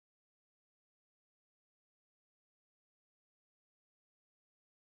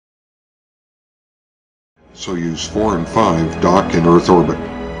Soyuz 4 and 5 dock in Earth orbit.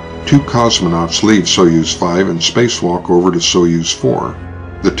 Two cosmonauts leave Soyuz 5 and spacewalk over to Soyuz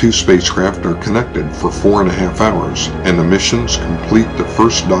 4. The two spacecraft are connected for 4.5 hours, and the missions complete the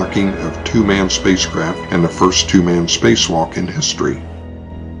first docking of two-man spacecraft and the first two-man spacewalk in history.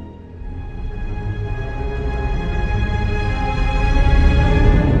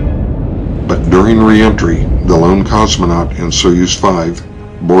 But during re-entry, the lone cosmonaut in Soyuz 5,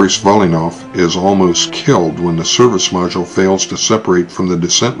 Boris Volynov, is almost killed when the service module fails to separate from the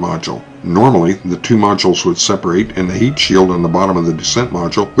descent module. Normally, the two modules would separate and the heat shield on the bottom of the descent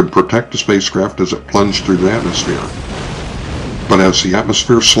module would protect the spacecraft as it plunged through the atmosphere. But as the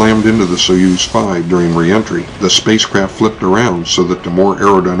atmosphere slammed into the Soyuz 5 during re-entry, the spacecraft flipped around so that the more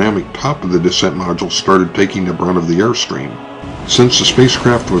aerodynamic top of the descent module started taking the brunt of the airstream. Since the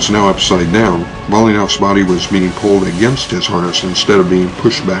spacecraft was now upside down, Volynov's body was being pulled against his harness instead of being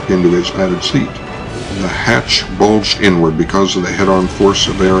pushed back into his padded seat. The hatch bulged inward because of the head-on force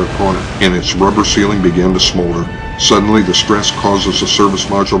of air upon it, and its rubber ceiling began to smolder. Suddenly, the stress causes the service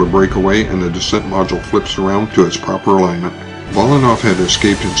module to break away and the descent module flips around to its proper alignment. Volynov had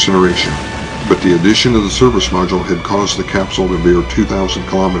escaped incineration, but the addition of the service module had caused the capsule to veer 2,000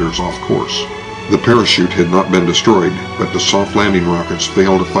 kilometers off course. The parachute had not been destroyed, but the soft landing rockets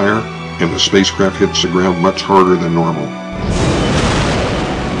failed to fire, and the spacecraft hits the ground much harder than normal.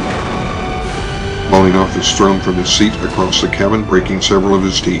 Volynov is thrown from his seat across the cabin, breaking several of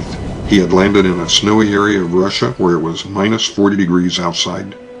his teeth. He had landed in a snowy area of Russia where it was minus 40 degrees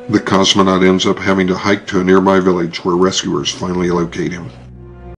outside. The cosmonaut ends up having to hike to a nearby village where rescuers finally locate him.